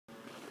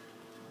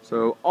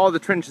So all the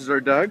trenches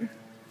are dug.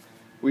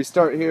 We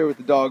start here with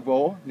the dog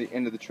bowl, the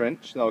end of the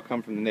trench. That'll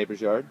come from the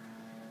neighbor's yard.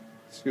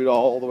 Scoot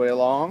all the way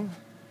along.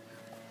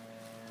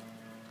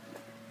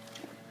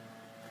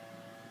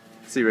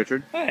 See,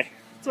 Richard. Hey,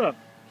 what's up?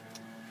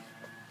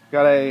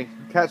 Got a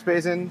catch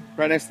basin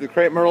right next to the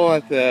crepe myrtle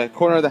at the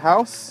corner of the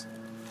house.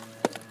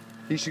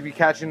 He should be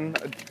catching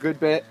a good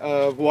bit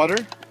of water.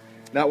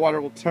 That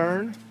water will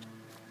turn,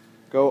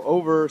 go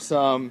over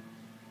some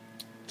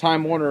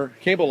Time Warner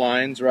cable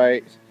lines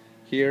right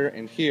here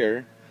and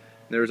here.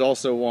 There's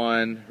also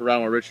one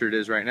around where Richard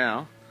is right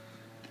now.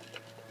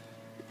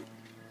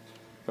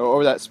 Go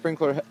over that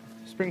sprinkler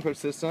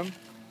system,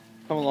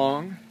 come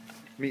along,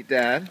 meet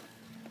Dad.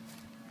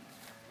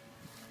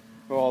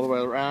 Go all the way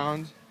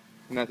around,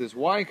 and at this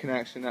Y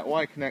connection, that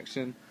Y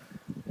connection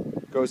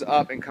goes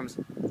up and comes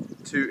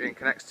to and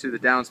connects to the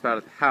downspout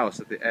of the house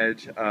at the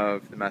edge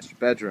of the master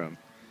bedroom.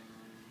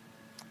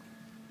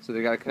 So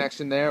they got a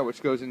connection there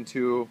which goes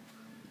into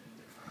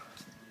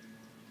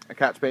a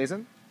catch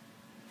basin.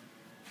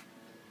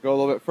 Go a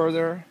little bit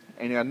further,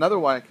 and you got another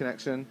Y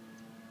connection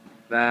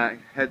that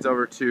heads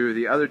over to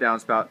the other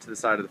downspout to the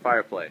side of the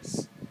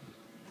fireplace.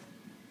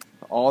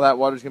 All that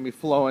water is going to be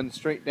flowing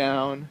straight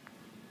down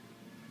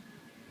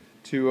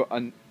to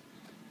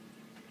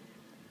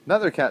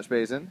another catch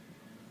basin.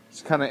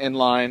 It's kind of in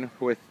line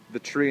with the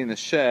tree in the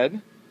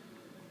shed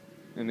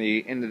in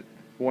the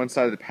one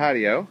side of the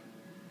patio.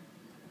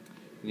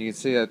 And you can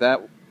see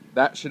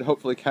that should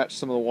hopefully catch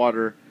some of the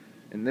water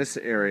in this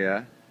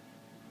area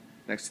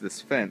next to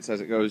this fence. As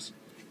it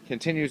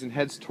continues and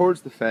heads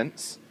towards the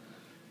fence,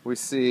 we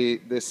see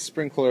this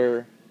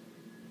sprinkler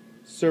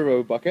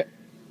servo bucket.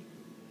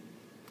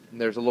 And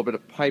there's a little bit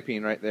of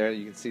piping right there.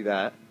 You can see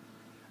that.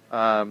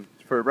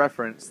 For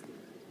reference,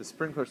 the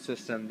sprinkler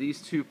system,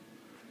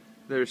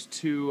 there's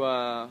two,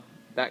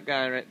 that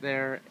guy right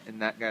there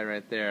and that guy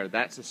right there.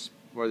 That's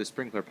where the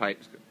sprinkler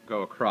pipes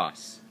go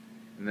across.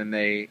 And then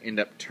they end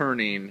up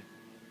turning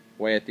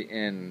way at the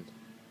end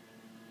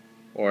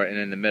and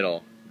in the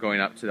middle, going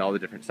up to all the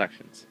different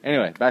sections.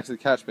 Anyway, back to the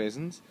catch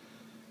basins.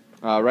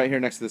 Right here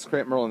next to this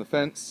crepe myrtle on the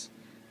fence,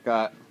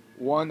 got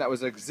one that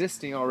was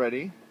existing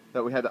already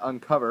that we had to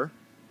uncover.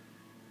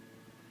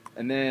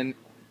 And then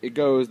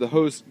the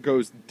hose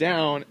goes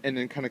down and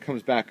then kind of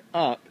comes back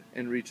up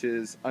and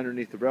reaches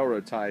underneath the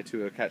railroad tie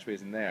to a catch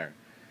basin there.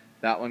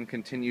 That one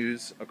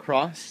continues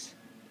across,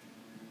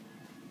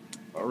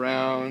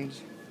 around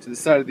to the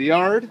side of the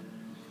yard.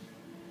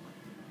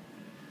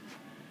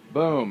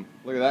 Boom,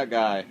 look at that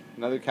guy,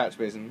 another catch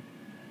basin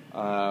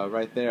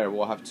right there.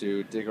 We'll have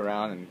to dig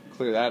around and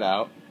clear that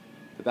out.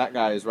 But that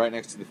guy is right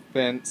next to the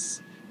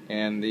fence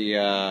and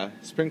the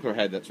sprinkler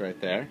head that's right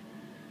there.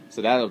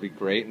 So that'll be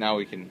great. Now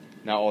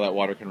all that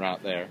water can run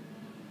out there.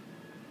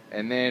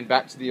 And then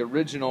back to the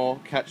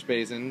original catch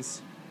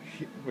basins,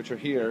 which are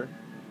here.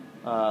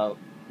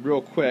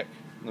 Real quick,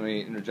 let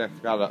me interject,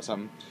 forgot about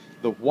something.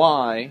 The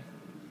Y,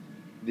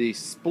 the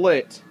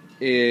split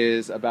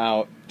is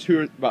about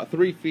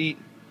 3 feet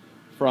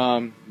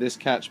from this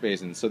catch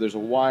basin. So there's a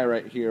Y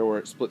right here where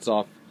it splits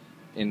off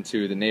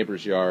into the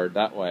neighbor's yard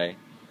that way.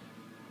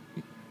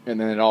 And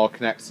then it all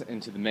connects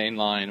into the main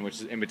line, which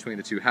is in between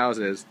the two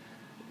houses.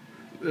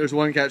 There's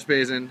one catch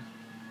basin.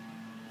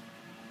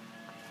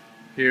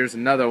 Here's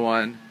another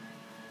one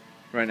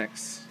right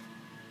next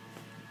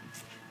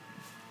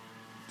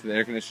to the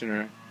air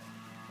conditioner.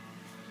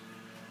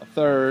 A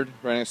third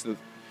right next to the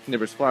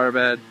neighbor's flower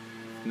bed.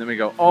 And then we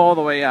go all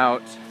the way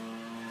out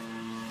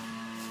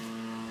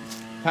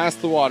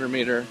past the water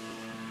meter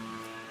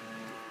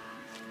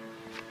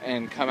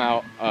and come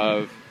out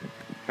of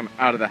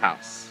the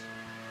house.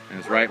 And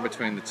it's right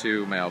between the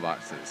two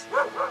mailboxes.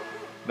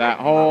 That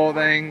whole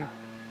thing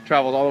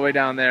travels all the way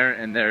down there,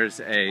 and there's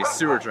a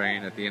sewer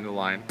drain at the end of the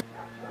line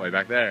way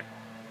back there.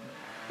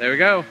 There we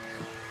go.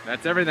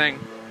 That's everything.